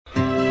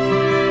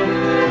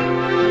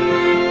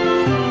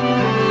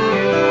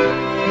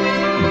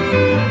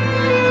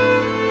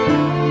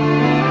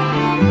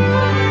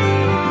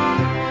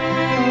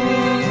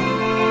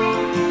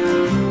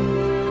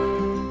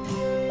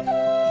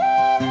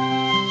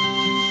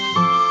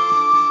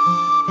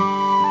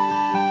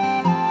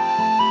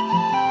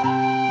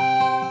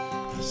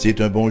C'est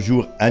un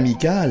bonjour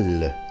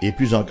amical, et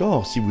plus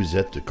encore, si vous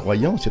êtes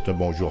croyant, c'est un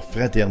bonjour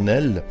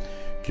fraternel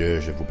que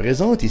je vous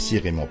présente. Ici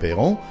Raymond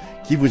Perron,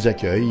 qui vous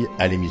accueille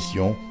à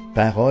l'émission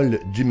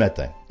Parole du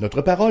matin.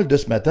 Notre parole de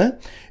ce matin,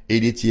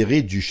 elle est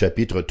tirée du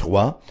chapitre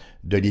 3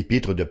 de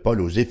l'épître de Paul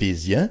aux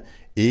Éphésiens,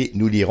 et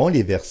nous lirons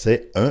les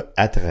versets 1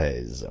 à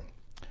 13.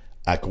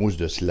 À cause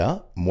de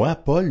cela, moi,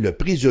 Paul, le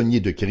prisonnier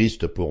de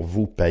Christ pour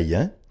vous,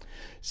 païens,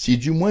 si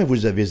du moins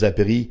vous avez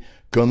appris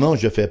comment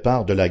je fais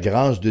part de la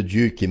grâce de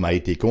Dieu qui m'a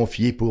été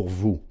confiée pour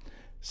vous.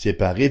 C'est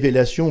par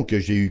révélation que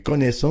j'ai eu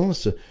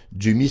connaissance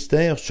du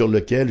mystère sur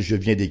lequel je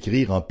viens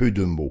d'écrire en peu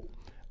de mots.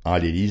 En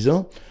les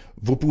lisant,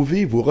 vous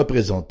pouvez vous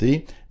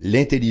représenter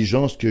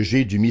l'intelligence que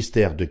j'ai du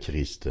mystère de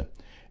Christ.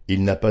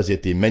 Il n'a pas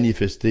été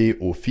manifesté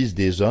aux fils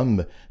des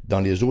hommes dans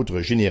les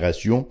autres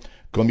générations,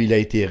 comme il a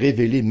été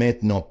révélé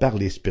maintenant par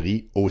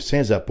l'Esprit aux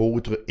saints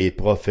apôtres et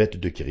prophètes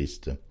de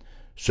Christ.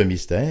 Ce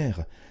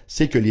mystère,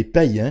 c'est que les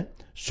païens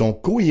sont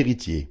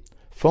co-héritiers,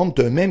 forment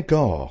un même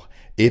corps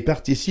et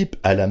participent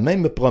à la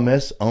même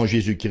promesse en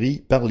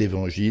Jésus-Christ par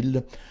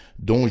l'Évangile,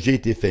 dont j'ai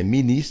été fait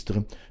ministre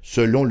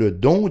selon le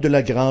don de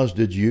la grâce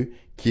de Dieu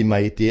qui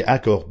m'a été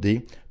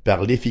accordé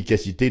par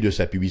l'efficacité de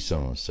sa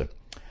puissance.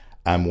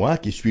 À moi,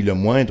 qui suis le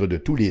moindre de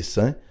tous les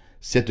saints,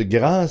 cette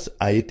grâce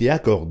a été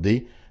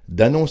accordée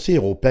d'annoncer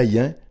aux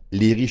païens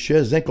les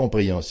richesses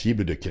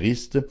incompréhensibles de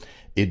Christ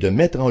et de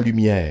mettre en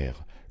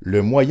lumière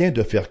le moyen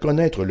de faire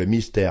connaître le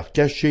mystère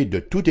caché de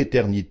toute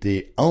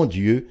éternité en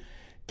Dieu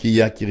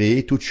qui a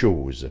créé toutes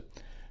choses.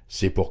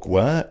 C'est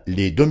pourquoi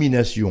les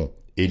dominations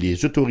et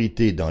les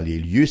autorités dans les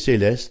lieux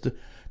célestes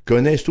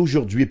connaissent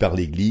aujourd'hui par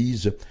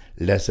l'Église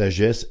la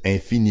sagesse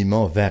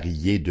infiniment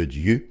variée de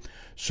Dieu,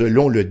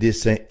 selon le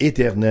dessein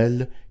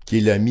éternel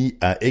qu'il a mis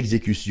à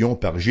exécution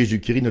par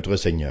Jésus-Christ notre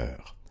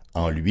Seigneur.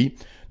 En lui,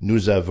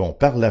 nous avons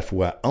par la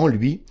foi en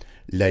lui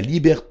la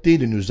liberté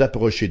de nous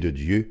approcher de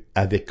Dieu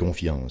avec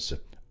confiance.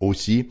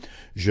 Aussi,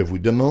 je vous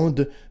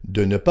demande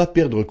de ne pas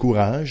perdre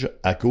courage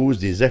à cause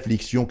des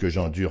afflictions que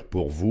j'endure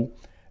pour vous.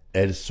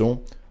 Elles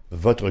sont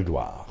votre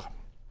gloire.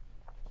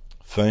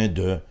 Fin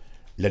de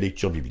la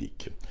lecture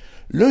biblique.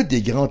 L'un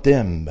des grands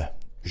thèmes,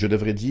 je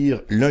devrais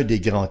dire l'un des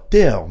grands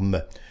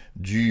termes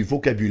du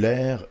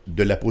vocabulaire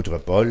de l'apôtre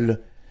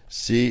Paul,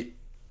 c'est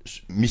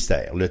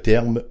mystère, le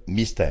terme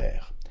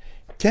mystère.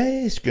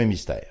 Qu'est-ce qu'un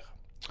mystère?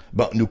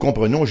 Nous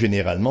comprenons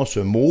généralement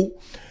ce mot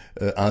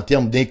en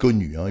termes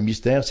d'inconnu. Un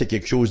mystère, c'est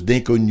quelque chose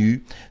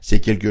d'inconnu, c'est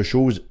quelque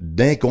chose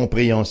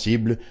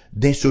d'incompréhensible,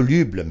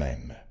 d'insoluble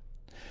même.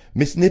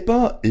 Mais ce n'est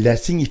pas la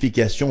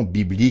signification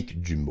biblique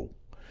du mot.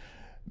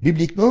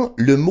 Bibliquement,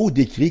 le mot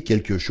décrit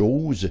quelque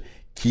chose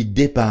qui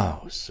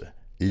dépasse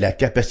la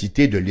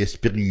capacité de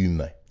l'esprit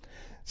humain.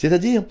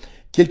 C'est-à-dire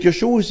quelque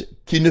chose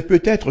qui ne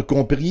peut être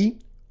compris,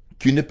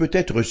 qui ne peut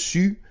être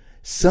su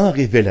sans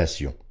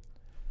révélation.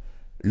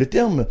 Le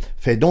terme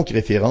fait donc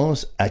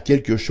référence à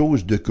quelque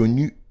chose de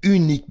connu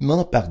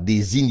uniquement par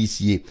des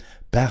initiés,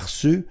 par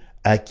ceux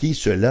à qui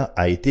cela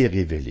a été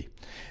révélé.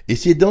 Et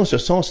c'est dans ce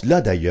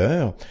sens-là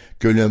d'ailleurs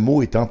que le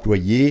mot est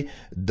employé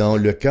dans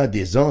le cas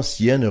des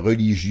anciennes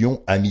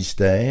religions à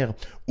mystère,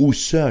 où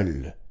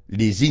seuls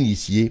les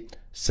initiés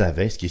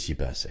savaient ce qui s'y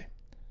passait.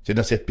 C'est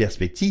dans cette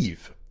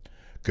perspective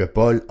que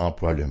Paul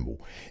emploie le mot.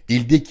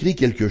 Il décrit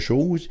quelque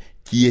chose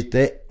qui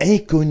était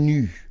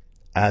inconnu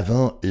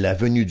avant la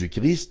venue du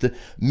Christ,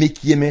 mais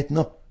qui est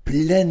maintenant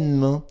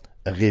pleinement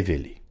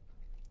révélé.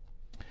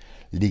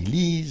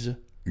 L'Église,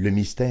 le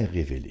mystère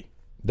révélé.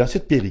 Dans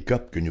cette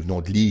péricope que nous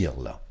venons de lire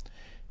là,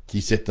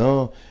 qui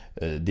s'étend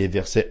des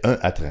versets 1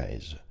 à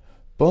 13,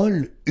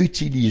 Paul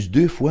utilise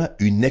deux fois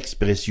une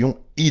expression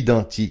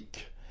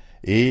identique,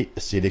 et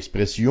c'est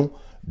l'expression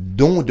 «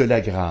 don de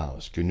la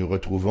grâce » que nous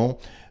retrouvons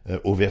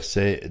au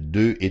verset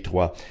 2 et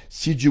 3. «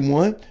 Si du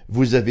moins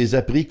vous avez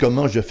appris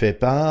comment je fais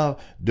part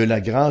de la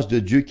grâce de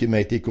Dieu qui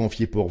m'a été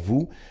confiée pour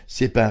vous,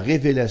 c'est par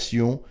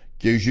révélation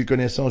que j'ai eu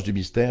connaissance du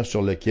mystère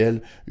sur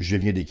lequel je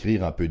viens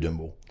d'écrire en peu de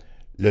mots. »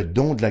 Le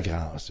don de la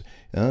grâce.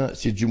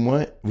 Si du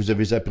moins vous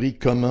avez appris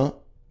comment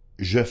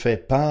je fais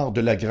part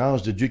de la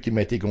grâce de Dieu qui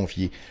m'a été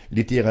confiée.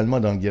 Littéralement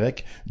dans le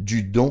grec,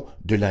 du don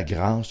de la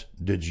grâce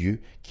de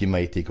Dieu qui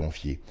m'a été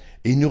confiée.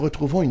 Et nous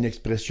retrouvons une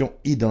expression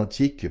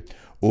identique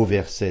au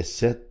verset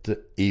 7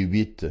 et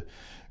 8.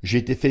 J'ai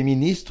été fait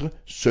ministre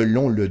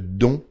selon le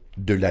don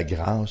de la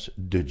grâce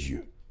de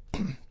Dieu.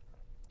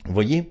 Vous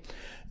voyez,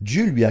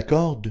 Dieu lui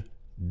accorde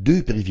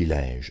deux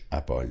privilèges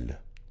à Paul.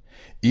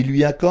 Il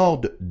lui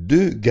accorde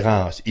deux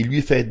grâces. Il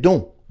lui fait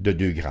don de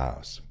deux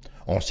grâces.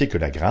 On sait que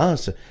la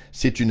grâce,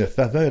 c'est une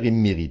faveur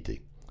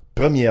imméritée.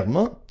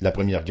 Premièrement, la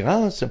première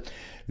grâce,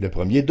 le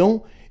premier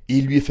don,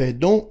 il lui fait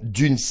don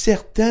d'une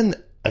certaine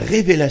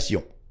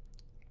révélation.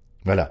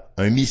 Voilà,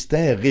 un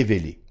mystère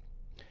révélé.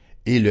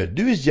 Et le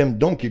deuxième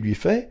don qu'il lui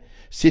fait,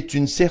 c'est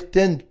une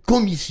certaine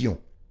commission,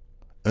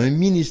 un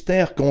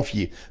ministère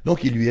confié.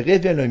 Donc il lui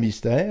révèle un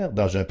mystère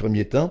dans un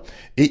premier temps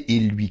et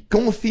il lui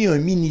confie un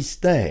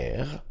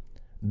ministère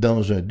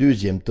dans un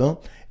deuxième temps,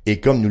 et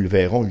comme nous le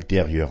verrons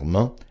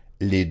ultérieurement,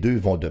 les deux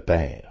vont de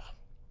pair.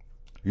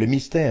 Le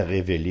mystère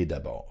révélé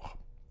d'abord.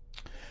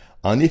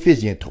 En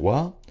Éphésiens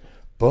 3,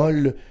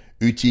 Paul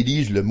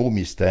utilise le mot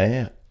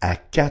mystère à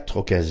 4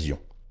 occasions.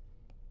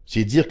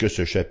 C'est dire que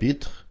ce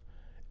chapitre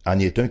en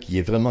est un qui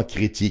est vraiment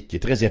critique, qui est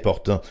très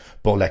important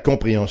pour la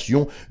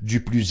compréhension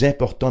du plus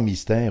important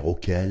mystère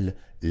auquel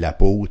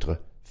l'apôtre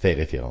fait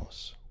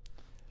référence.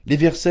 Les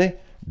versets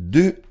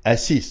 2 à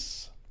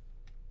 6.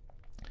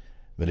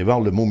 Vous allez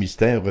voir, le mot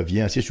mystère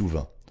revient assez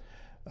souvent.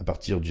 À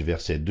partir du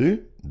verset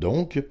 2,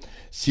 donc,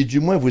 « Si du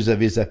moins vous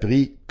avez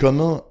appris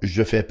comment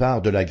je fais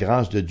part de la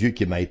grâce de Dieu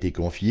qui m'a été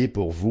confiée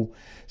pour vous,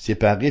 c'est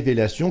par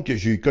révélation que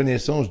j'ai eu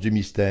connaissance du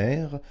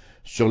mystère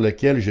sur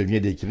lequel je viens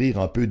d'écrire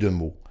en peu de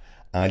mots.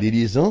 En les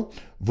lisant,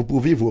 vous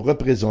pouvez vous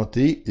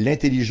représenter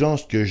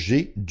l'intelligence que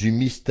j'ai du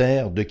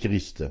mystère de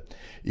Christ.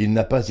 Il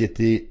n'a pas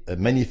été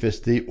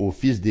manifesté aux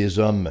fils des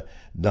hommes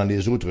dans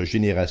les autres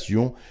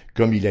générations,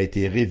 comme il a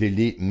été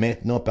révélé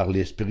maintenant par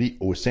l'Esprit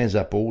aux saints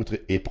apôtres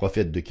et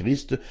prophètes de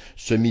Christ.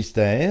 Ce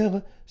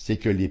mystère, c'est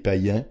que les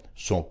païens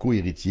sont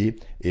co-héritiers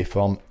et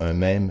forment un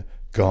même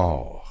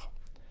corps. »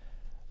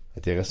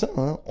 Intéressant,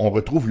 hein? On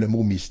retrouve le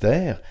mot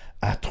mystère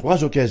à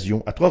 3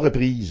 occasions, à 3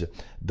 reprises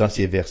dans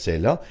ces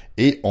versets-là,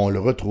 et on le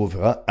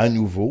retrouvera à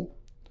nouveau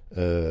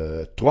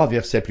 3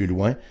 versets plus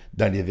loin,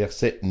 dans les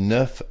versets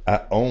 9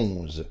 à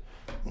 11.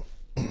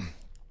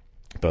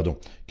 Pardon,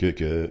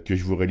 que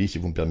je vous relis si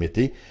vous me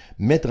permettez.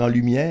 Mettre en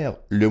lumière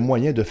le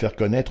moyen de faire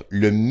connaître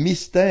le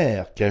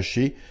mystère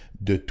caché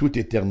de toute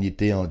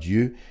éternité en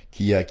Dieu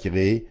qui a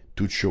créé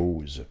toutes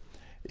choses.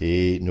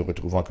 Et nous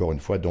retrouvons encore une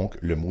fois donc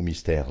le mot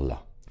mystère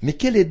là. Mais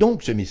quel est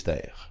donc ce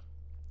mystère?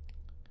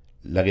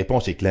 La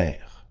réponse est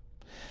claire.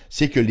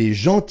 C'est que les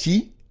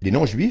gentils, les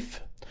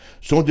non-juifs,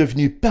 sont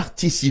devenus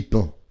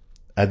participants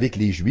avec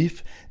les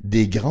juifs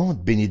des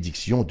grandes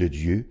bénédictions de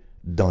Dieu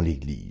dans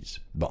l'Église.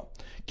 Bon,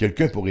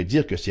 quelqu'un pourrait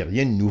dire que c'est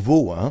rien de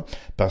nouveau, hein,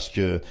 parce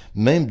que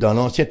même dans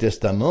l'Ancien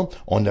Testament,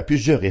 on a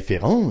plusieurs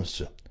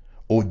références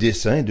au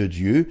dessein de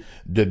Dieu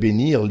de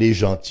bénir les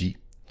gentils.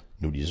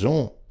 Nous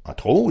lisons,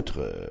 entre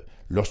autres,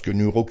 lorsque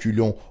nous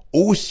reculons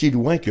aussi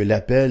loin que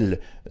l'appel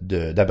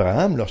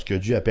d'Abraham, lorsque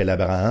Dieu appelle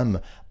Abraham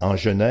en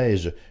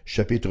Genèse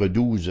chapitre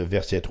 12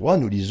 verset 3,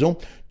 nous lisons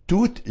 «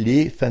 Toutes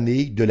les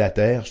familles de la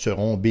terre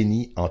seront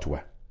bénies en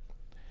toi ».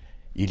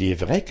 Il est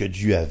vrai que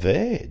Dieu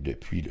avait,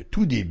 depuis le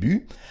tout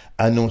début,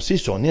 annoncé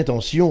son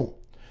intention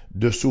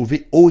de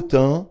sauver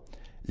autant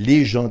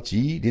les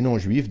gentils, les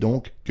non-juifs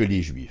donc, que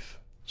les juifs.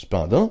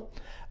 Cependant,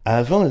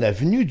 avant la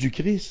venue du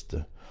Christ,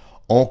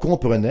 on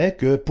comprenait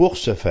que pour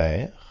ce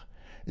faire,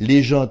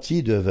 les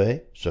gentils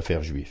devaient se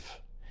faire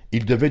juifs.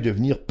 Ils devaient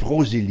devenir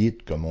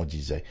prosélytes, comme on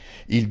disait.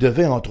 Ils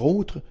devaient, entre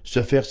autres,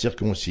 se faire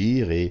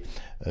circoncire et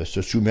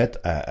se soumettre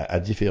à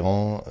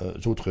différents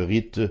autres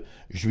rites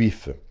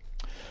juifs.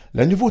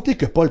 La nouveauté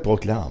que Paul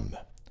proclame,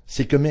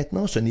 c'est que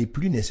maintenant ce n'est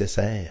plus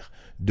nécessaire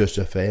de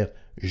se faire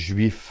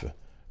juif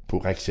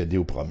pour accéder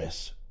aux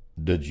promesses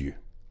de Dieu.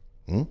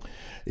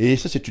 Et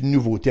ça, c'est une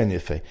nouveauté en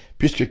effet,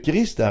 puisque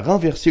Christ a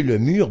renversé le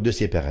mur de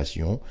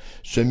séparation,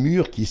 ce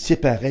mur qui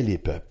séparait les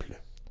peuples.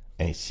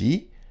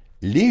 Ainsi,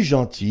 les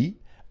gentils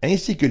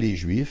ainsi que les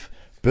juifs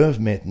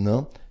peuvent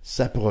maintenant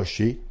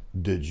s'approcher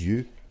de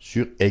Dieu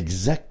sur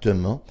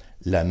exactement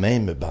la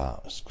même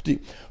base.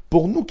 Écoutez,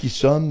 pour nous qui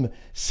sommes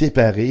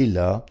séparés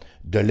là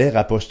de l'ère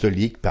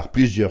apostolique par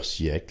plusieurs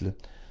siècles,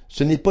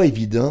 ce n'est pas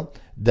évident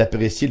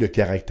d'apprécier le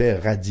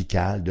caractère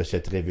radical de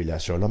cette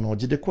révélation-là, mais on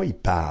dit de quoi il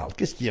parle,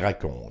 qu'est-ce qu'il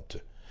raconte.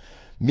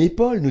 Mais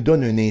Paul nous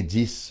donne un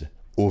indice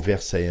au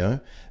verset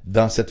 1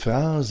 dans cette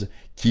phrase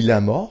qu'il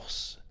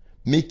amorce,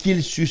 mais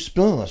qu'il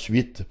suspend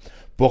ensuite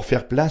pour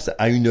faire place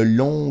à une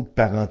longue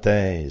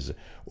parenthèse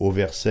au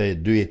verset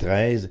 2 et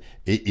 13,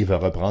 et il va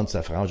reprendre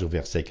sa phrase au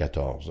verset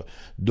 14.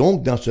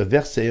 Donc, dans ce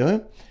verset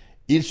 1,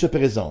 il se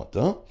présente,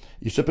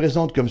 il se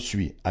présente comme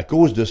suit. À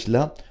cause de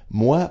cela,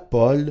 moi,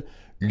 Paul,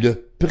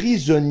 le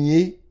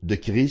prisonnier de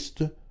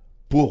Christ,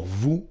 pour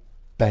vous,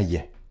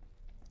 païens.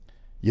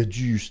 Il y a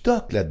du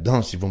stock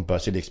là-dedans, si vous me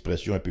passez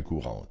l'expression un peu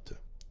courante.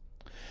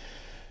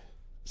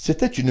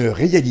 C'était une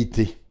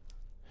réalité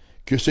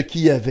que ce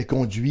qui avait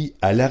conduit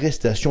à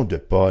l'arrestation de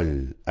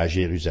Paul à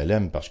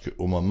Jérusalem, parce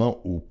qu'au moment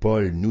où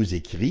Paul nous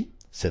écrit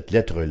cette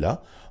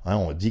lettre-là,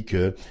 on dit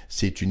que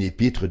c'est une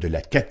épître de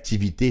la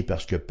captivité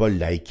parce que Paul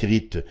l'a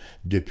écrite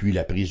depuis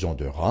la prison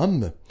de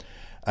Rome.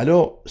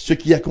 Alors, ce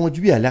qui a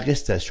conduit à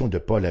l'arrestation de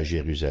Paul à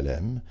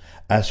Jérusalem,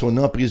 à son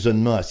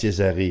emprisonnement à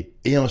Césarée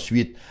et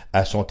ensuite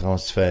à son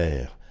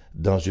transfert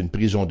dans une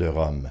prison de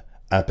Rome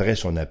après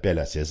son appel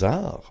à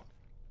César,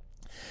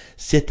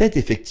 c'était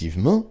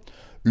effectivement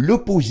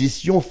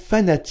l'opposition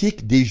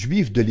fanatique des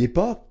Juifs de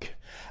l'époque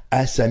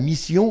à sa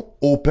mission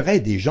auprès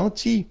des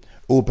gentils,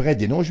 auprès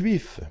des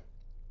non-juifs.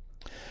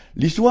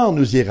 L'histoire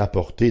nous est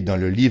rapportée dans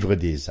le livre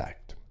des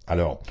Actes.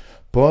 Alors,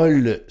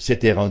 Paul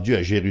s'était rendu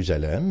à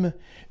Jérusalem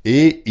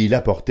et il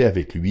apportait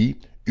avec lui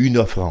une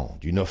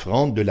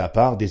offrande de la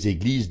part des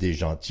églises des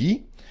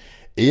gentils,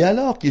 et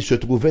alors qu'il se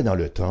trouvait dans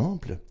le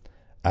temple,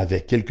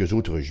 avec quelques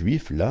autres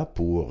juifs là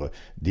pour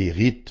des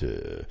rites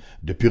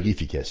de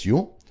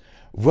purification,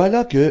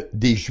 voilà que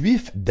des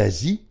Juifs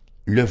d'Asie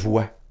le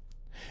voient,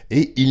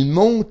 et ils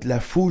montent la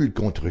foule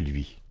contre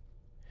lui.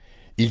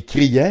 Ils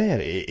crièrent,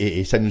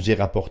 et ça nous est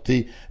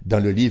rapporté dans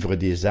le livre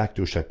des Actes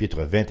au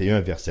chapitre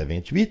 21, verset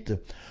 28,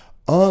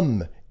 «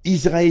 Hommes,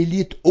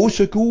 Israélites, au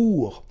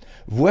secours!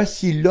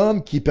 Voici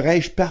l'homme qui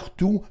prêche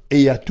partout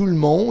et à tout le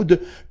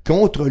monde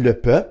contre le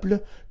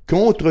peuple,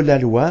 contre la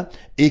loi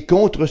et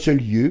contre ce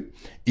lieu.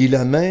 Il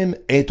a même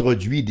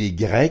introduit des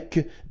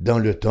Grecs dans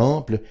le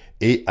temple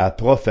et a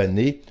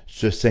profané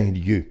ce saint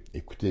lieu. »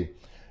 Écoutez,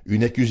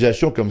 une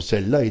accusation comme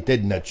celle-là était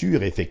de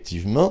nature,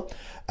 effectivement,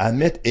 à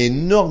mettre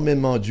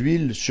énormément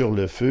d'huile sur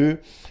le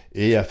feu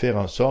et à faire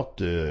en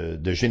sorte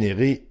de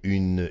générer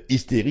une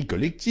hystérie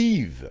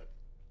collective.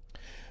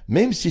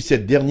 Même si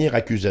cette dernière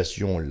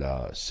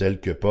accusation-là, celle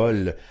que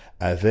Paul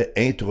avait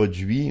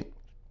introduit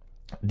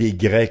des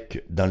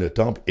Grecs dans le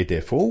temple,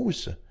 était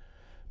fausse,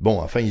 bon,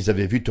 enfin, ils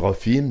avaient vu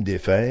Trophime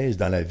d'Éphèse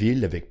dans la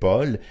ville avec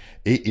Paul,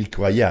 et ils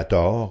croyaient à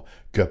tort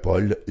que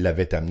Paul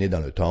l'avait amené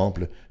dans le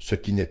temple, ce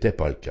qui n'était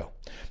pas le cas.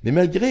 Mais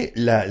malgré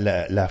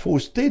la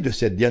fausseté de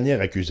cette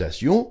dernière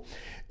accusation,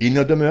 il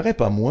ne demeurait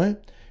pas moins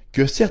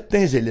que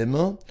certains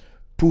éléments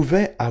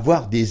pouvaient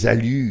avoir des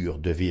allures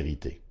de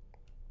vérité.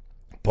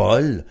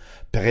 Paul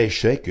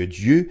prêchait que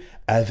Dieu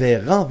avait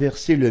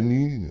renversé le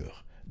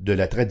mur de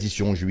la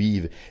tradition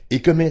juive et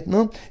que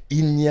maintenant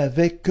il n'y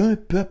avait qu'un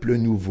peuple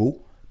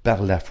nouveau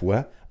par la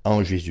foi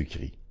en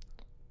Jésus-Christ.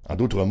 En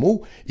d'autres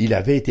mots, il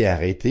avait été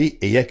arrêté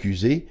et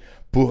accusé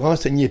pour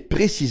enseigner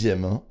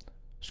précisément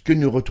ce que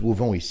nous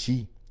retrouvons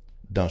ici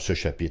dans ce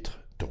chapitre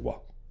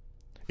 3.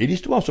 Et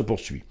l'histoire se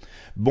poursuit.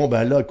 Bon,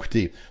 ben là,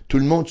 écoutez, tout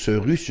le monde se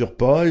rue sur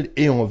Paul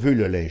et on veut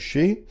le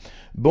lyncher.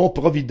 Bon,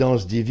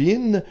 providence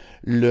divine,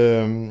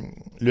 le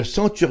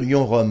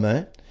centurion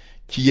romain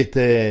qui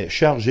était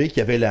chargé,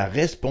 qui avait la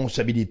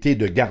responsabilité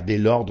de garder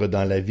l'ordre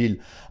dans la ville,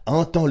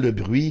 entend le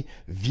bruit,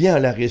 vient à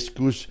la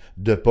rescousse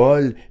de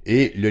Paul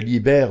et le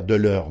libère de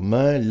leurs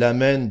mains,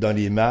 l'amène dans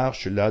les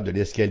marches là de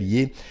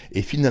l'escalier,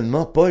 et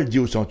finalement Paul dit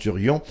au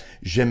centurion,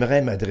 «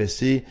 J'aimerais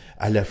m'adresser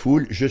à la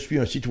foule, je suis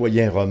un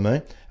citoyen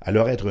romain. »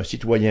 Alors être un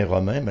citoyen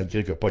romain,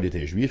 malgré que Paul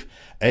était juif,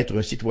 être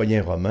un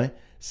citoyen romain,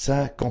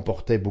 ça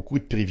comportait beaucoup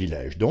de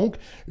privilèges. Donc,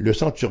 le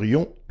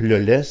centurion le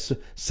laisse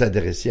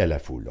s'adresser à la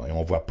foule. Et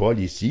on voit Paul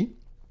ici,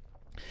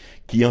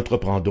 qui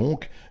entreprend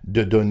donc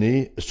de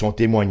donner son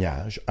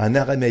témoignage en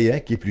araméen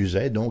qui plus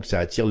est, donc ça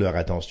attire leur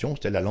attention,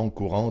 c'était la langue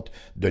courante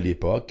de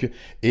l'époque,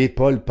 et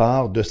Paul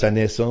part de sa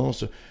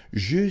naissance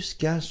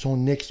jusqu'à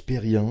son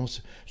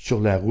expérience sur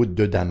la route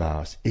de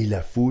Damas, et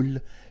la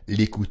foule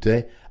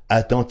l'écoutait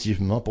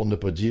attentivement, pour ne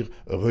pas dire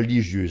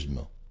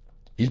religieusement.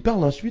 Il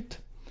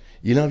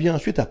en vient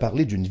ensuite à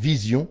parler d'une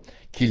vision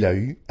qu'il a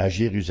eue à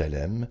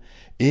Jérusalem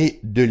et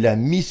de la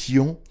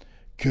mission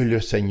que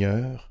le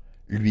Seigneur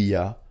lui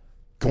a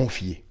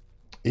confiée.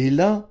 Et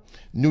là,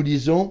 nous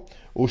lisons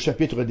au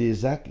chapitre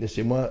des Actes,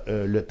 laissez-moi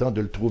le temps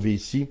de le trouver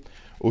ici,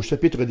 au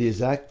chapitre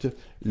des Actes,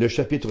 le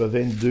chapitre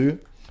 22,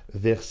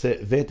 versets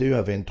 21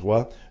 à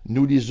 23,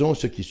 nous lisons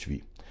ce qui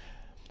suit.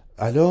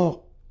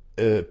 Alors,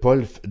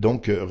 Paul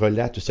donc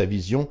relate sa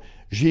vision.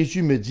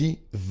 Jésus me dit,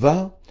 «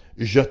 Va,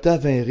 je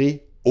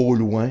t'enverrai au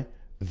loin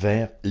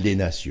vers les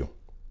nations. »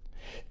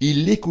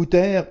 Ils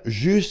l'écoutèrent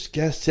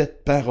jusqu'à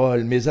cette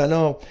parole, mais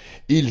alors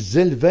ils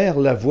élevèrent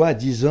la voix,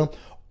 disant,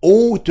 «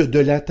 Hôte de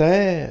la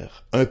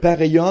terre, un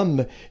pareil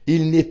homme,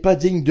 il n'est pas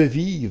digne de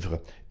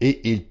vivre. »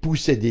 Et ils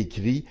poussaient des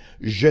cris,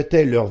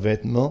 jetaient leurs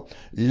vêtements,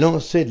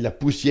 lançaient de la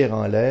poussière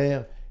en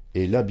l'air.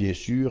 Et là, bien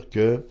sûr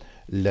que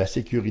la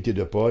sécurité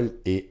de Paul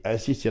est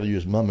assez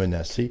sérieusement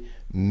menacée.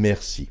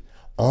 Merci.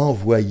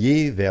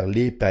 Envoyé vers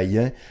les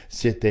païens,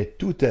 c'était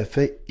tout à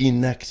fait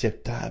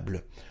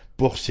inacceptable.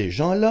 Pour ces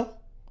gens-là,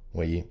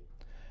 voyez,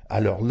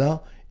 alors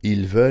là,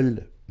 ils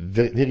veulent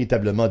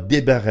véritablement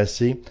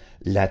débarrasser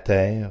la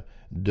terre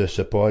de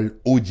ce Paul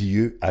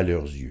odieux à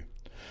leurs yeux.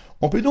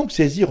 On peut donc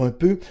saisir un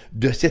peu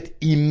de cette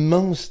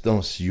immense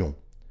tension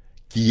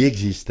qui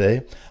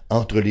existait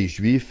entre les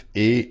Juifs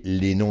et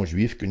les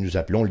non-Juifs que nous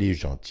appelons les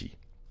gentils.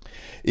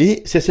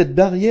 Et c'est cette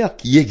barrière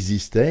qui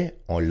existait,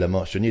 on l'a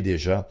mentionné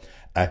déjà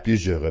à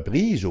plusieurs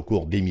reprises au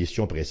cours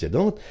d'émissions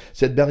précédentes,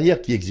 cette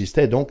barrière qui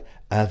existait donc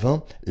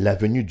avant la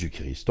venue du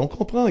Christ. On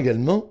comprend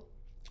également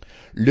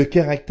le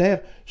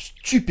caractère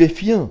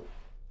stupéfiant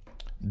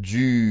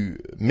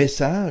du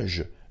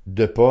message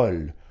de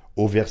Paul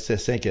au verset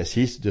 5 à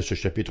 6 de ce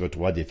chapitre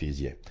 3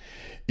 d'Éphésiens.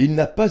 Il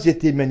n'a pas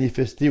été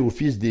manifesté aux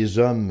fils des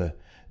hommes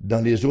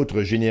dans les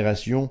autres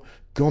générations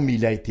comme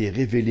il a été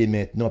révélé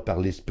maintenant par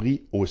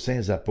l'Esprit aux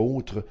saints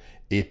apôtres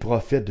et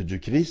prophètes du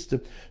Christ.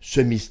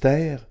 Ce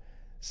mystère,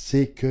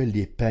 c'est que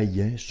les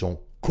païens sont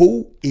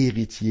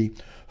co-héritiers,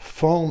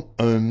 forment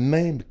un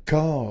même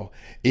corps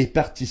et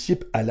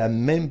participent à la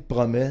même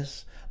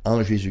promesse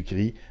en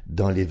Jésus-Christ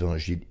dans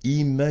l'Évangile.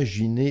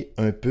 Imaginez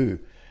un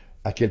peu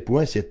à quel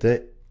point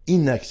c'était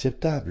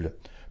inacceptable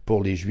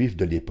pour les Juifs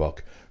de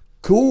l'époque.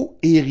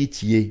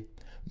 Co-héritiers,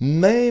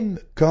 même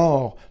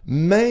corps,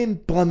 même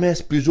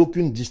promesse, plus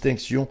aucune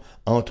distinction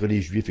entre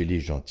les Juifs et les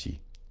gentils.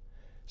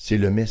 C'est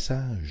le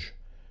message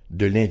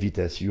de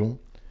l'invitation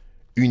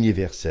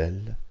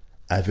universelle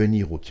à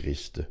venir au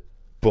Christ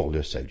pour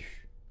le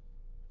salut.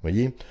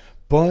 Voyez,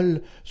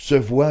 Paul se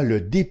voit le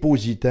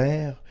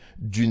dépositaire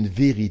d'une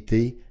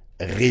vérité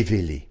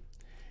révélée.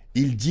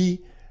 Il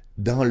dit,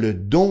 dans le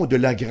don de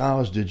la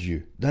grâce de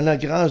Dieu, dans la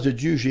grâce de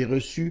Dieu, j'ai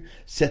reçu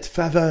cette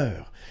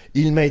faveur.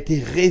 Il m'a été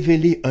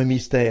révélé un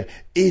mystère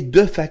et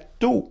de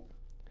facto,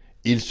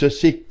 il se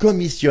sait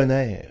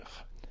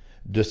commissionnaire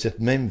de cette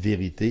même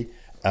vérité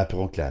à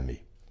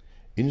proclamer.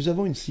 Et nous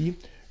avons ici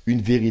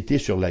une vérité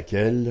sur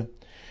laquelle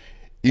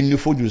il nous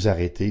faut nous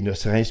arrêter, ne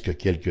serait-ce que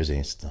quelques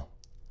instants.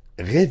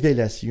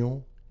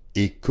 Révélation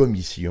et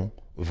commission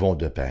vont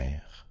de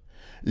pair.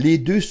 Les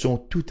deux sont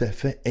tout à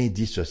fait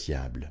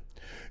indissociables.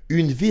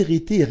 Une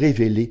vérité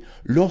révélée,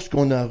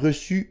 lorsqu'on a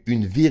reçu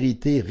une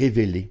vérité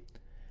révélée,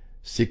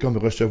 c'est comme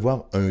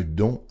recevoir un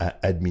don à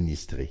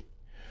administrer.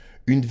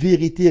 Une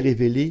vérité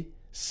révélée,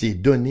 c'est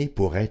donné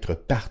pour être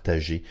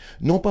partagé,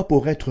 non pas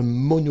pour être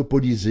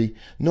monopolisé,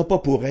 non pas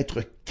pour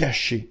être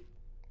caché.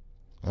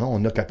 On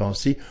n'a qu'à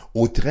penser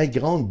aux très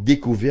grandes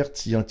découvertes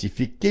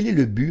scientifiques. Quel est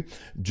le but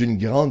d'une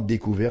grande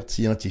découverte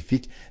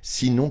scientifique,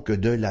 sinon que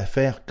de la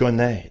faire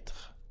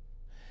connaître?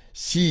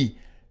 Si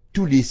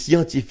tous les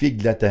scientifiques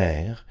de la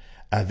Terre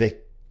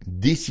avaient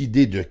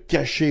décidé de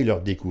cacher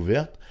leur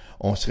découverte,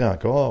 on serait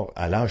encore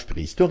à l'âge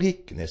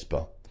préhistorique, n'est-ce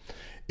pas?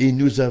 Et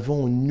nous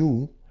avons,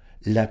 nous,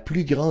 la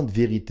plus grande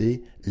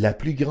vérité, la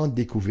plus grande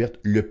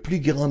découverte, le plus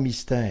grand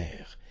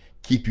mystère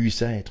qui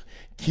puisse être,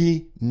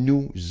 qui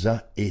nous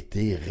a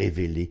été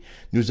révélé.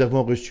 Nous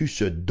avons reçu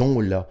ce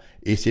don-là,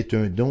 et c'est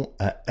un don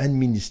à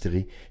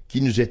administrer qui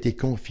nous a été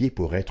confié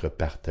pour être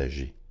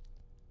partagé.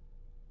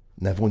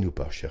 N'avons-nous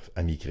pas, chers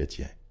amis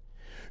chrétiens,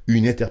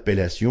 une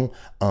interpellation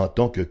en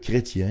tant que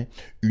chrétiens,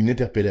 une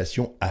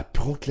interpellation à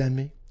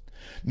proclamer?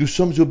 Nous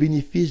sommes au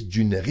bénéfice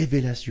d'une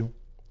révélation.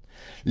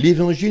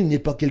 L'Évangile n'est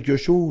pas quelque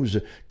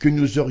chose que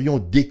nous aurions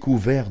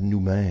découvert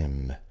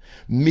nous-mêmes,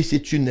 mais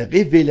c'est une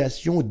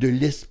révélation de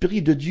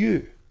l'Esprit de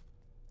Dieu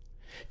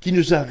qui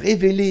nous a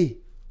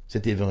révélé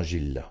cet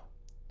Évangile-là.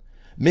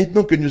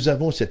 Maintenant que nous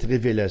avons cette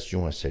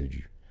révélation à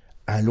salut,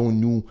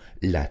 allons-nous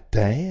la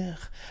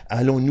taire?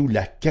 Allons-nous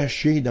la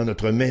cacher dans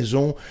notre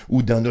maison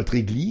ou dans notre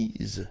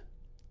église?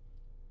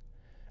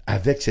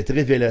 Avec cette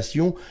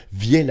révélation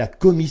vient la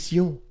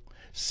commission,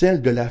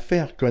 celle de la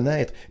faire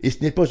connaître. Et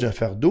ce n'est pas un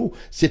fardeau,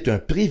 c'est un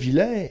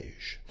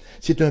privilège.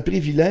 C'est un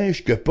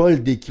privilège que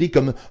Paul décrit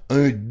comme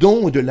un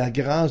don de la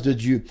grâce de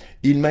Dieu.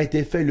 Il m'a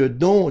été fait le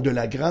don de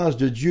la grâce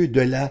de Dieu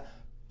de la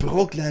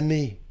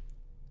proclamer.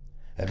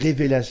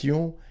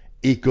 Révélation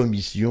et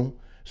commission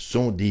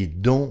sont des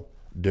dons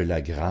de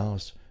la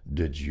grâce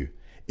de Dieu.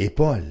 Et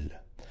Paul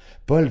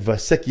va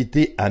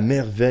s'acquitter à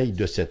merveille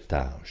de cette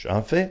tâche.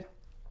 En fait,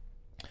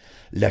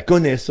 la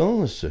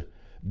connaissance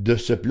de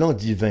ce plan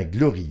divin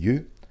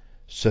glorieux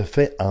se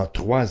fait en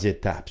 3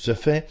 étapes, se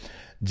fait,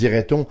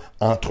 dirait-on,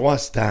 en 3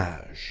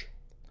 stages.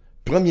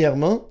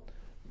 Premièrement,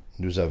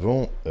 nous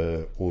avons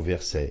au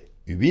verset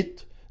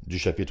 8 du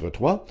chapitre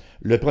 3,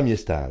 le premier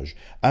stage.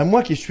 « À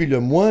moi qui suis le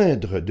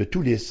moindre de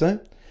tous les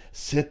saints,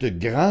 cette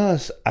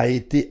grâce a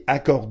été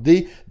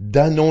accordée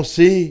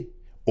d'annoncer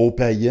aux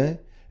païens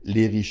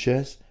les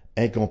richesses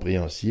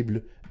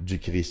incompréhensibles du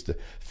Christ. »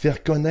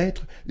 Faire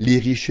connaître les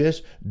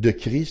richesses de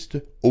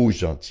Christ aux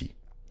gentils.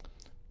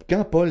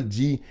 Quand Paul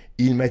dit «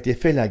 Il m'a été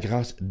fait la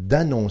grâce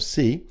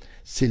d'annoncer »,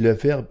 c'est le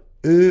verbe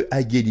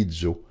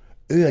euagelizo.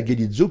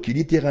 Euagelizo qui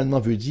littéralement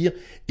veut dire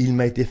 « Il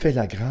m'a été fait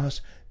la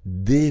grâce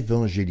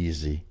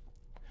d'évangéliser,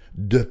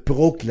 de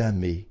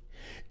proclamer.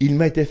 Il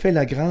m'a été fait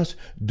la grâce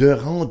de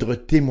rendre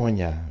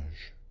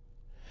témoignage,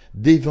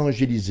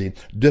 d'évangéliser,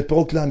 de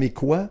proclamer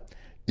quoi?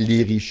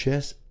 Les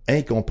richesses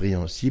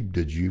incompréhensibles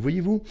de Dieu. »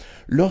 Voyez-vous,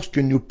 lorsque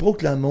nous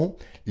proclamons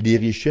les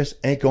richesses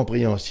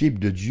incompréhensibles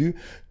de Dieu,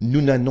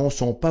 nous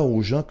n'annonçons pas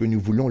aux gens que nous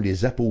voulons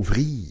les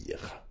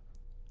appauvrir.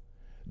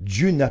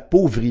 Dieu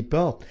n'appauvrit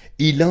pas,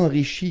 il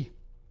enrichit.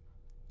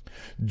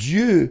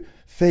 Dieu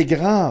fait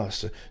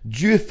grâce,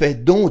 Dieu fait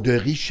don de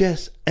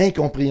richesses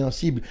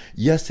incompréhensibles.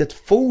 Il y a cette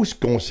fausse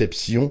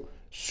conception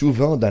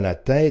souvent dans la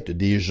tête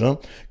des gens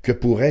que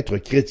pour être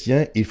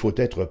chrétien, il faut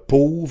être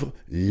pauvre,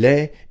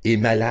 laid et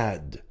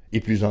malade, et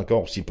plus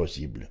encore si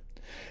possible.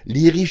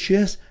 Les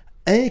richesses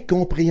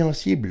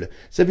incompréhensibles,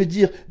 ça veut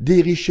dire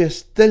des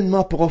richesses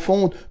tellement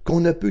profondes qu'on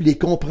ne peut les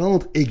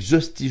comprendre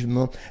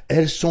exhaustivement.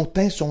 Elles sont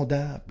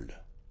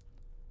insondables.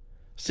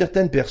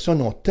 Certaines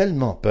personnes ont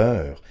tellement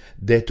peur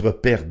d'être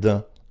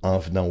perdants en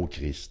venant au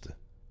Christ.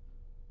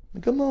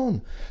 Mais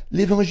comment?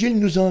 L'Évangile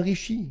nous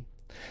enrichit.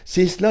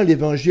 C'est cela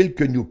l'Évangile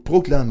que nous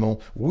proclamons.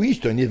 Oui,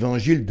 c'est un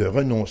évangile de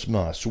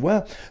renoncement à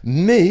soi,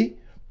 mais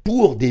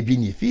pour des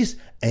bénéfices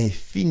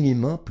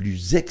infiniment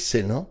plus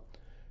excellents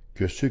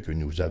que ceux que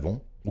nous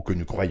avons ou que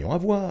nous croyons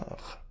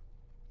avoir.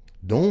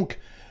 Donc,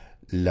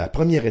 la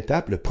première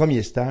étape, le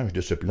premier stage de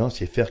ce plan,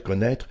 c'est faire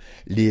connaître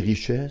les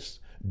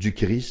richesses du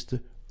Christ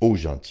aux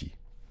gentils.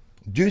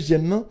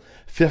 Deuxièmement,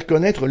 faire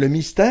connaître le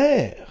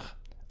mystère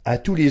à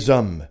tous les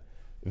hommes.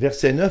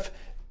 Verset 9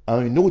 a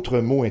un autre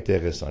mot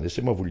intéressant,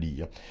 laissez-moi vous le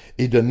lire.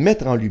 Et de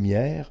mettre en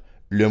lumière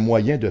le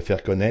moyen de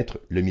faire connaître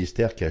le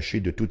mystère caché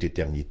de toute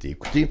éternité.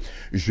 Écoutez,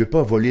 je ne vais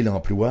pas voler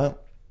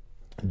l'emploi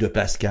de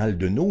Pascal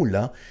Denot,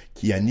 là,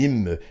 qui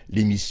anime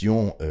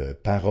l'émission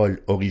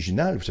Parole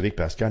originale. Vous savez que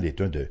Pascal est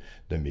un de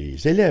mes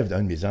élèves,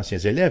 un de mes anciens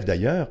élèves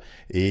d'ailleurs,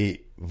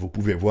 et vous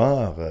pouvez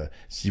voir,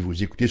 si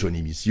vous écoutez son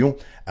émission,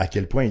 à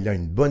quel point il a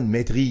une bonne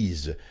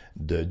maîtrise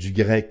du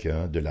grec,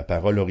 hein, de la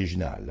parole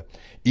originale.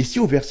 Ici,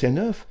 au verset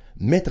 9,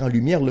 mettre en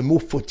lumière le mot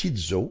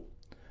photizo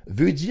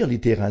veut dire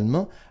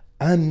littéralement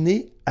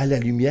amener à la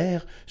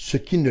lumière ce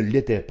qui ne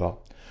l'était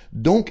pas.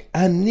 Donc,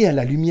 amener à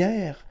la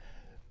lumière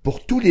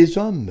pour tous les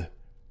hommes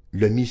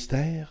le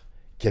mystère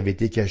qui avait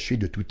été caché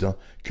de tout temps,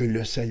 que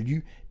le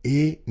salut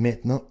est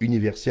maintenant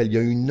universel. Il y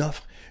a une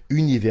offre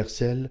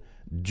universelle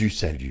du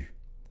salut.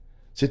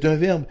 C'est un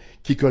verbe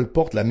qui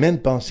colporte la même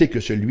pensée que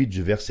celui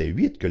du verset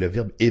 8, que le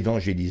verbe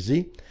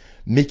évangéliser,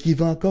 mais qui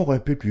va encore un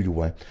peu plus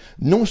loin.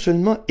 Non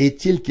seulement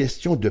est-il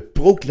question de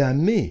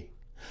proclamer,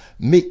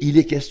 mais il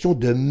est question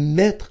de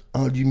mettre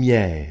en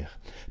lumière,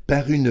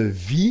 par une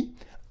vie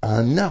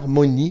en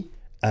harmonie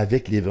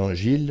avec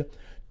l'Évangile,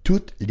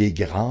 toutes les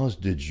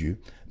grâces de Dieu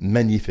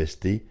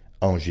manifestées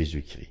en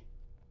Jésus-Christ.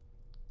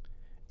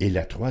 Et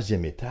la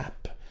troisième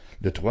étape,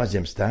 le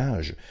troisième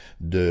stage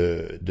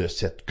de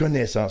cette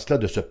connaissance-là,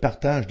 de ce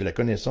partage de la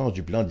connaissance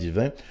du plan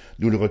divin,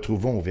 nous le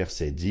retrouvons au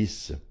verset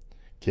 10.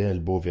 Quel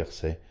beau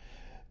verset,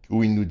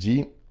 où il nous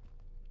dit,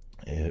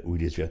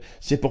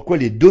 c'est pourquoi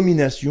les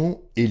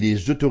dominations et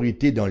les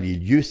autorités dans les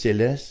lieux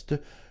célestes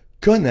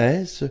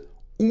connaissent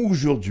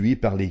aujourd'hui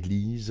par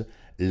l'Église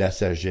la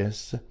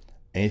sagesse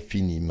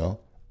infiniment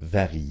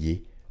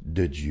variée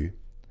de Dieu.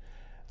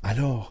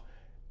 Alors,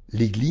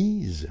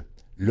 l'Église,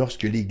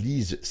 lorsque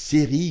l'Église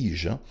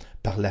s'érige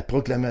par la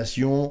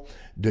proclamation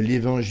de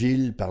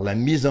l'Évangile, par la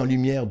mise en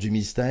lumière du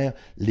mystère,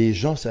 les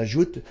gens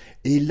s'ajoutent,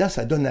 et là,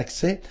 ça donne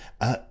accès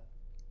à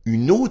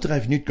une autre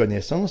avenue de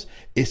connaissance,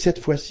 et cette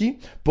fois-ci,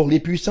 pour les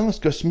puissances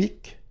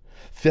cosmiques,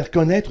 faire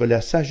connaître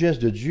la sagesse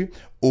de Dieu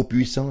aux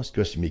puissances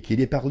cosmiques. Il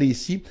est parlé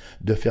ici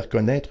de faire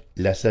connaître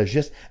la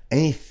sagesse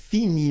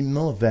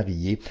infiniment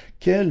variée.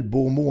 Quel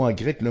beau mot en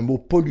grec, le mot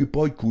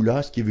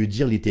polypoikoulos, qui veut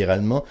dire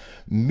littéralement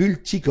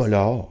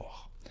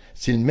multicolore.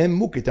 C'est le même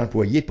mot qui est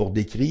employé pour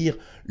décrire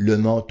le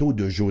manteau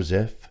de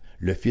Joseph,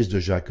 le fils de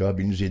Jacob.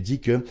 Il nous est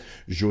dit que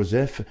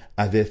Joseph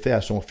avait fait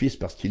à son fils,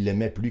 parce qu'il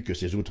l'aimait plus que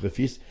ses autres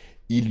fils,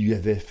 il lui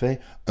avait fait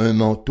un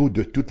manteau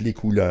de toutes les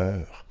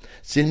couleurs.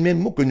 C'est le même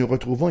mot que nous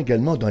retrouvons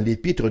également dans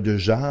l'épître de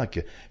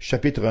Jacques,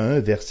 chapitre 1,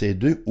 verset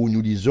 2, où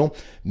nous lisons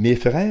 « Mes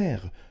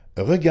frères,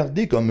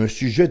 regardez comme un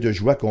sujet de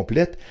joie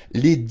complète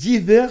les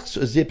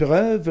diverses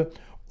épreuves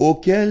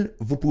auxquelles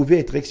vous pouvez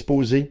être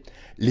exposés,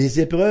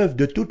 les épreuves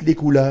de toutes les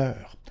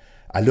couleurs.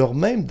 Alors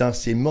même dans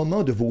ces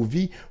moments de vos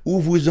vies où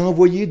vous en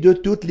voyez de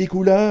toutes les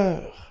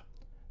couleurs,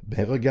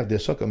 regardez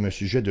ça comme un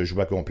sujet de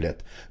joie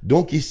complète.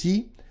 Donc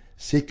ici,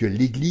 c'est que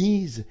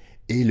l'Église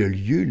est le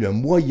lieu, le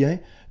moyen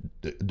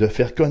de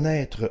faire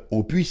connaître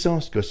aux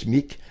puissances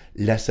cosmiques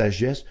la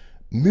sagesse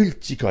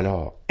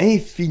multicolore,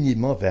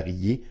 infiniment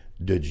variée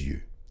de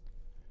Dieu.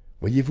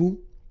 Voyez-vous,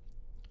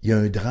 il y a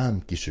un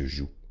drame qui se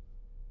joue.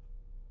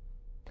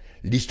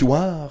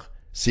 L'histoire,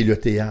 c'est le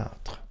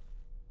théâtre.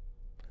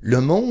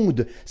 Le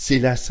monde, c'est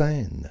la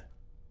scène.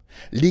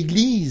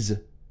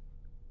 L'Église,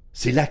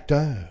 c'est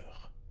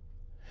l'acteur.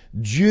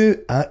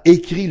 Dieu a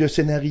écrit le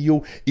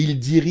scénario, il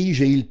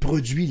dirige et il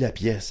produit la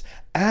pièce.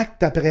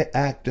 Acte après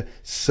acte,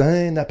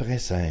 scène après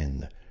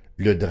scène,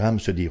 le drame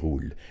se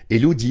déroule. Et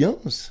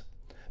l'audience,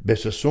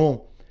 ce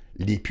sont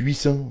les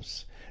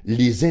puissances,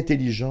 les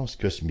intelligences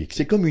cosmiques.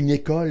 C'est comme une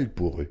école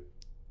pour eux.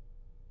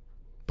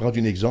 Prendre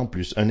un exemple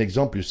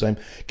plus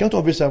simple. Quand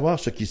on veut savoir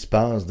ce qui se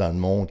passe dans le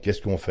monde,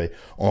 qu'est-ce qu'on fait?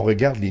 On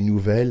regarde les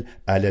nouvelles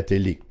à la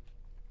télé.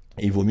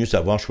 Il vaut mieux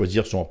savoir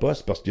choisir son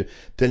poste parce que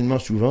tellement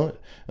souvent,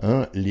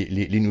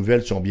 les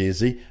nouvelles sont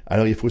biaisées,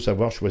 alors il faut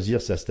savoir choisir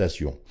sa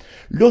station.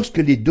 Lorsque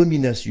les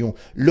dominations,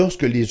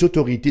 lorsque les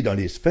autorités dans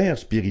les sphères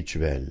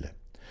spirituelles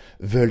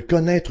veulent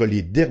connaître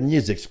les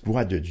derniers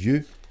exploits de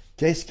Dieu,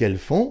 qu'est-ce qu'elles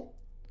font?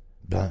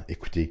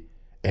 Écoutez,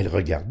 elles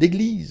regardent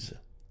l'Église.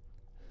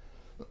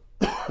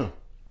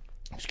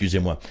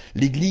 Excusez-moi.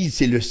 L'Église,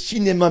 c'est le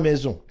cinéma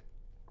maison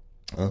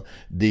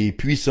des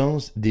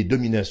puissances, des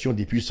dominations,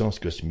 des puissances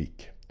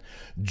cosmiques.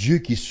 Dieu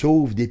qui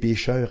sauve des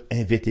pécheurs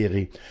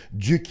invétérés,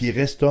 Dieu qui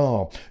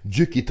restaure,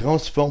 Dieu qui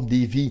transforme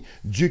des vies,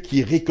 Dieu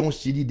qui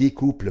réconcilie des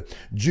couples,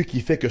 Dieu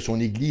qui fait que son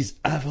Église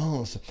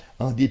avance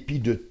en dépit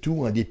de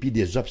tout, en dépit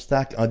des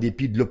obstacles, en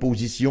dépit de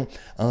l'opposition,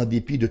 en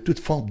dépit de toute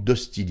forme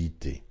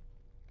d'hostilité.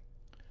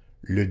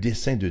 Le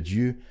dessein de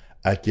Dieu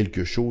a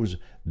quelque chose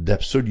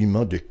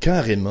d'absolument, de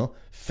carrément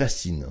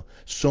fascinant.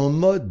 Son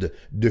mode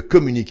de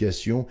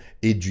communication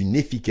est d'une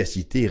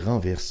efficacité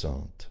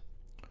renversante.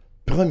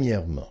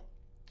 Premièrement,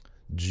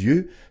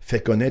 Dieu fait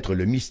connaître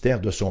le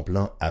mystère de son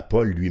plan à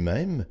Paul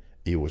lui-même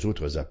et aux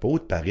autres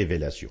apôtres par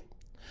révélation.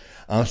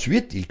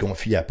 Ensuite, il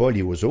confie à Paul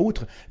et aux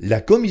autres la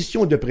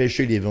commission de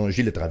prêcher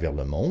l'Évangile à travers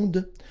le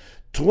monde.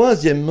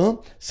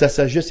 Troisièmement, sa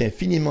sagesse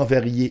infiniment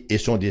variée et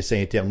son dessein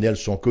éternel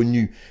sont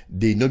connus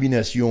des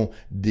nominations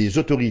des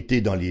autorités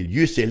dans les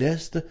lieux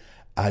célestes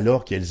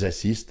alors qu'elles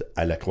assistent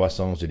à la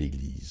croissance de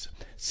l'Église.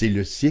 C'est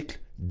le cycle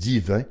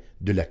divin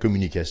de la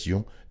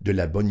communication de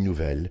la bonne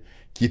nouvelle,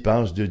 qui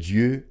passe de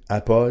Dieu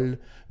à Paul,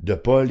 de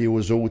Paul et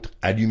aux autres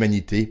à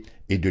l'humanité,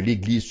 et de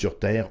l'Église sur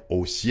terre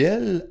au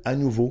ciel à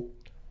nouveau,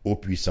 aux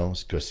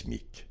puissances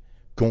cosmiques.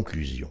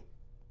 Conclusion.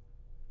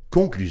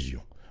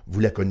 Conclusion. Vous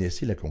la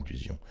connaissez, la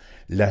conclusion.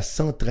 La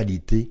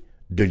centralité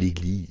de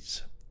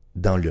l'Église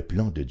dans le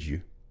plan de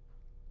Dieu.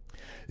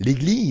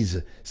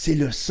 L'Église, c'est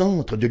le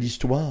centre de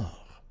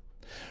l'histoire.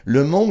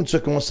 Le monde se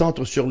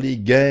concentre sur les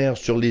guerres,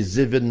 sur les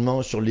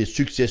événements, sur les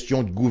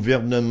successions de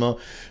gouvernements,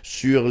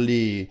 sur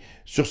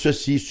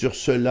ceci, sur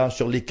cela,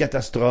 sur les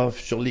catastrophes,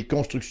 sur les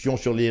constructions,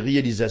 sur les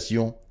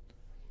réalisations.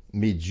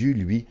 Mais Dieu,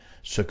 lui,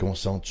 se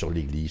concentre sur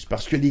l'Église.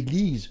 Parce que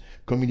l'Église,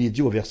 comme il est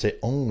dit au verset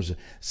 11,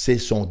 c'est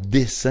son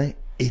dessein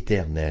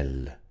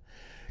éternel.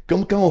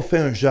 Comme quand on fait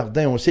un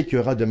jardin, on sait qu'il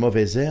y aura de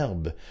mauvaises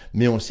herbes,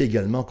 mais on sait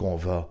également qu'on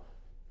va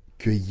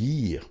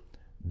cueillir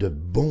de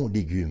bons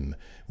légumes.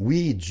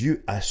 Oui,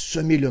 Dieu a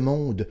semé le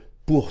monde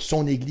pour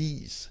son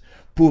Église,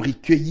 pour y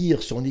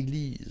cueillir son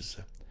Église.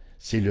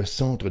 C'est le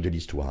centre de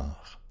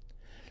l'histoire.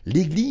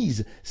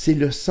 L'Église, c'est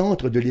le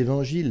centre de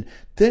l'Évangile.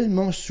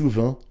 Tellement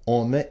souvent,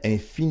 on met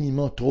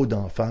infiniment trop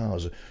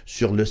d'emphase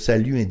sur le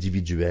salut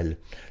individuel.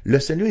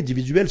 Le salut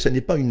individuel, ce n'est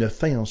pas une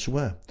fin en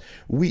soi.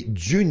 Oui,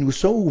 Dieu nous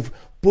sauve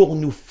pour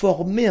nous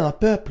former en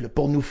peuple,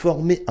 pour nous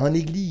former en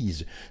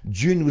Église.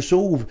 Dieu nous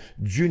sauve,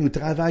 Dieu nous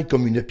travaille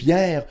comme une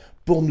pierre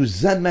pour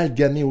nous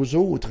amalgamer aux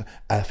autres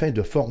afin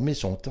de former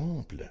son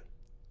temple.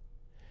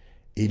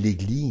 Et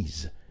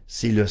l'Église,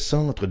 c'est le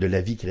centre de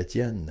la vie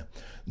chrétienne.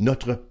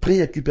 Notre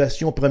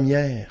préoccupation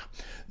première,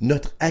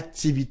 notre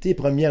activité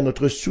première,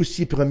 notre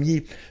souci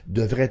premier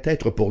devrait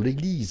être pour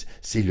l'Église.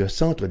 C'est le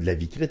centre de la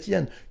vie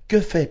chrétienne. Que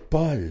fait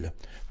Paul?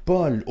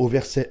 Paul, au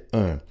verset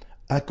 1,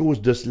 « À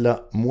cause de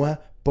cela, moi,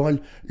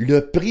 Paul,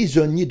 le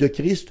prisonnier de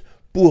Christ,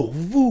 pour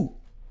vous. »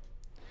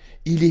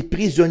 Il est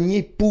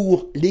prisonnier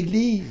pour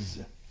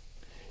l'Église.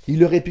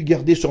 Il aurait pu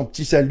garder son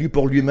petit salut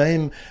pour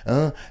lui-même,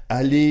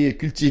 aller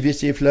cultiver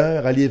ses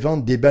fleurs, aller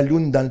vendre des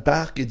ballons dans le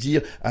parc et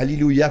dire «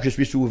 Alléluia, je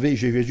suis sauvé,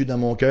 j'ai Jésus dans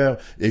mon cœur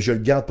et je le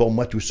garde pour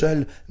moi tout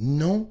seul. »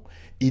 Non,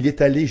 il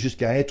est allé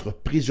jusqu'à être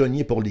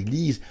prisonnier pour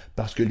l'Église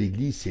parce que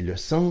l'Église, c'est le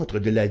centre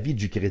de la vie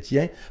du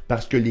chrétien,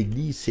 parce que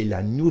l'Église, c'est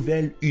la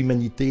nouvelle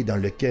humanité dans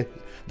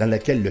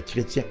laquelle le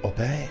chrétien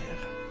opère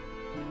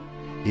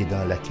et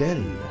dans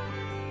laquelle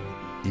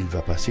il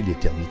va passer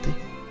l'éternité.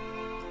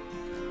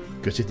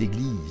 Que cette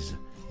Église,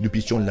 nous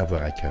puissions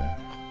l'avoir à cœur,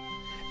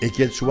 et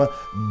qu'elle soit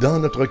dans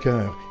notre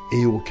cœur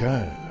et au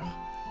cœur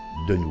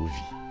de nos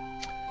vies.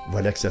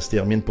 Voilà que ça se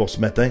termine pour ce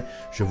matin.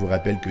 Je vous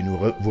rappelle que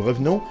vous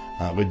revenons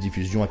en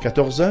rediffusion à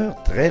 14h,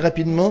 très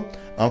rapidement.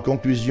 En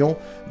conclusion,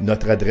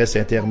 notre adresse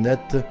Internet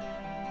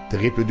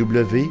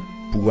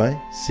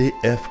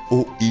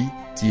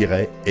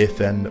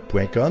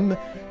www.cfoi-fm.com,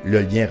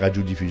 le lien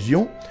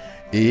radiodiffusion,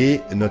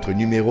 et notre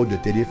numéro de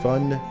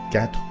téléphone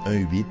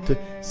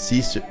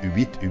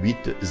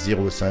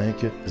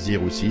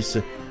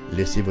 418-688-0506.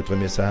 Laissez votre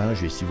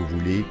message et si vous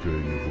voulez que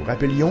nous vous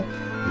rappelions,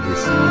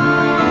 laissez-nous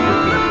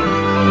votre courriel.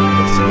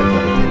 Merci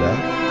d'avoir été là.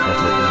 On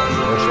se retrouve la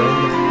prochaine.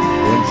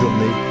 Bonne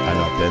journée à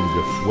l'antenne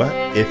de Foi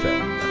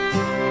FM.